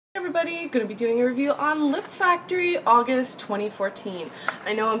everybody, gonna be doing a review on Lip Factory August 2014.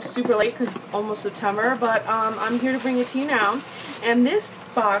 I know I'm super late because it's almost September, but I'm here to bring it to you now. And this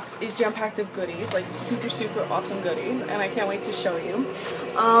box is jam-packed of goodies, like super awesome goodies, and I can't wait to show you.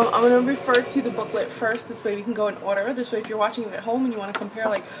 I'm gonna refer to the booklet first, this way we can go in order. This way if you're watching it at home and you want to compare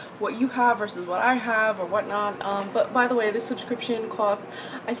like what you have versus what I have or whatnot. But by the way, this subscription costs,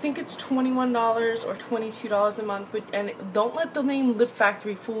 I think it's $21 or $22 a month, and don't let the name Lip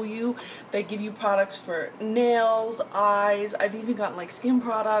Factory fool you. They give you products for nails, eyes, I've even gotten like skin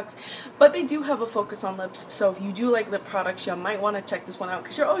products, but they do have a focus on lips, so if you do like lip products, you might want to check this one out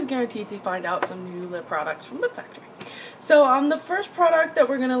because you're always guaranteed to find out some new lip products from Lip Factory. So the first product that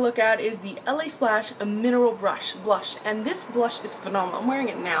we're going to look at is the LA Splash Mineral Blush, and this blush is phenomenal. I'm wearing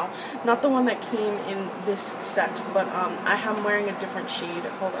it now, not the one that came in this set, but I am wearing a different shade.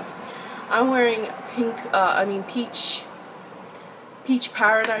 Hold on. I'm wearing Peach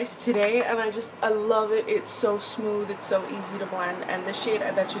Paradise today, and I love it. It's so smooth, it's so easy to blend, and the shade,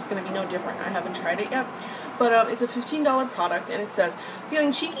 I bet you it's going to be no different. I haven't tried it yet, but it's a $15 product, and it says,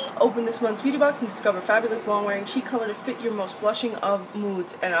 feeling cheeky? Open this month's beauty box and discover fabulous long-wearing cheek color to fit your most blushing of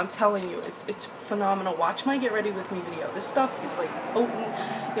moods. And I'm telling you, it's phenomenal. Watch my Get Ready With Me video. This stuff is like potent.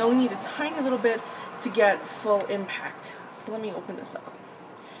 You only need a tiny little bit to get full impact. So let me open this up.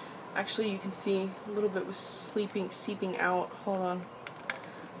 Actually, you can see a little bit was seeping out. Hold on.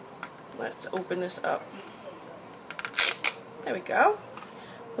 Let's open this up. There we go.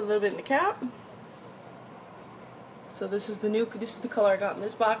 Put a little bit in the cap. So this is the color I got in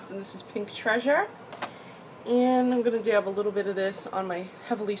this box, and this is Pink Treasure. And I'm gonna dab a little bit of this on my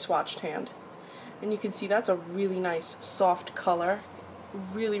heavily swatched hand. And you can see that's a really nice soft color.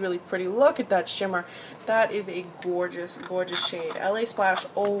 Really pretty. Look at that shimmer. That is a gorgeous shade. LA Splash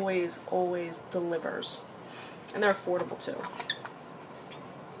always delivers, and they're affordable too.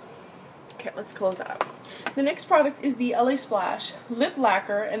 Okay, let's close that up. The next product is the LA Splash Lip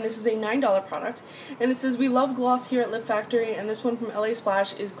Lacquer, and this is a $9 product, and it says, we love gloss here at Lip Factory, and this one from LA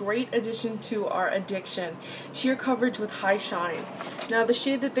Splash is great addition to our addiction. Sheer coverage with high shine. Now the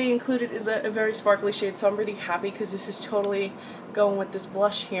shade that they included is a very sparkly shade, so I'm pretty happy because this is totally going with this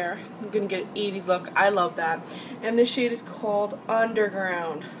blush here. I'm gonna get an 80s look. I love that. And this shade is called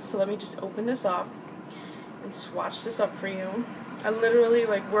Underground. So let me just open this up and swatch this up for you. I literally,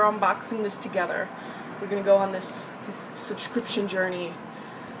 like, we're unboxing this together. We're gonna go on this subscription journey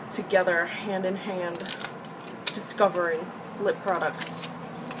together, hand in hand, discovering lip products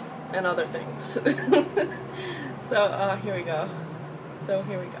and other things. So here we go.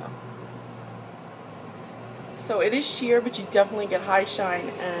 So it is sheer, but you definitely get high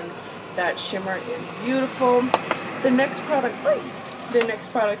shine, and that shimmer is beautiful. The next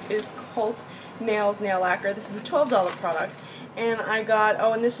product is Cult Nails Nail Lacquer. This is a $12 product, and I got,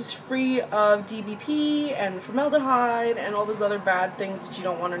 and this is free of DBP and formaldehyde and all those other bad things that you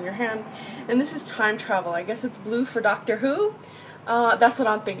don't want on your hand. And this is Time Travel. I guess it's blue for Doctor Who. That's what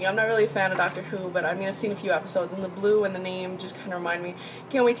I'm thinking. I'm not really a fan of Doctor Who, but I mean, I've seen a few episodes, and the blue and the name just kind of remind me.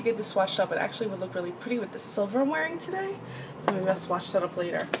 Can't wait to get this swatched up. It actually would look really pretty with the silver I'm wearing today, so maybe I'll swatch that up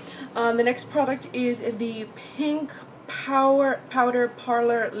later. The next product is the Pink Powder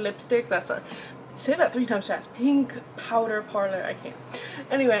Parlor Lipstick. Say that 3 times fast. Pink Powder Parlor. I can't.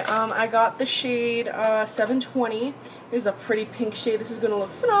 Anyway, I got the shade 720. This is a pretty pink shade. This is going to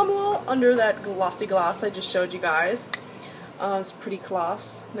look phenomenal under that glossy gloss I just showed you guys. It's pretty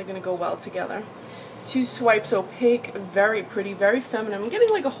gloss. They're going to go well together. 2 swipes opaque, very pretty, very feminine. I'm getting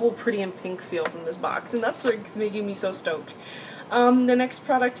like a whole pretty and pink feel from this box, and that's what's making me so stoked. The next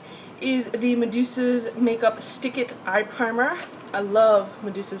product is the Medusa's Makeup Stick It Eye Primer. I love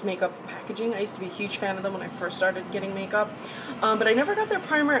Medusa's makeup packaging. I used to be a huge fan of them when I first started getting makeup, but I never got their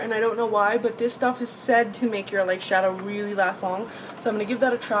primer, and I don't know why, but this stuff is said to make your like shadow really last long, so I'm going to give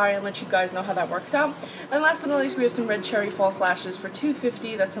that a try and let you guys know how that works out. And last but not least, we have some Red Cherry False Lashes for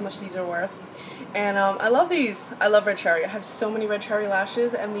 $2.50. That's how much these are worth. And I love these. I love Red Cherry. I have so many Red Cherry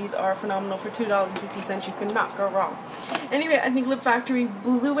lashes, and these are phenomenal for $2.50. You cannot go wrong. Anyway, I think Lip Factory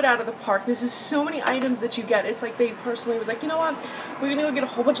blew it out of the park. There's just so many items that you get. It's like they personally was like, you know what? We're going to go get a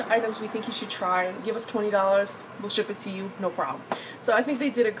whole bunch of items we think you should try. Give us $20. We'll ship it to you. No problem. So I think they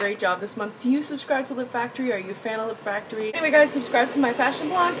did a great job this month. Do you subscribe to Lip Factory? Are you a fan of Lip Factory? Anyway, guys, subscribe to my fashion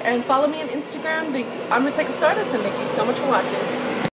blog and follow me on Instagram. I'm Recycled Stardust, and thank you so much for watching.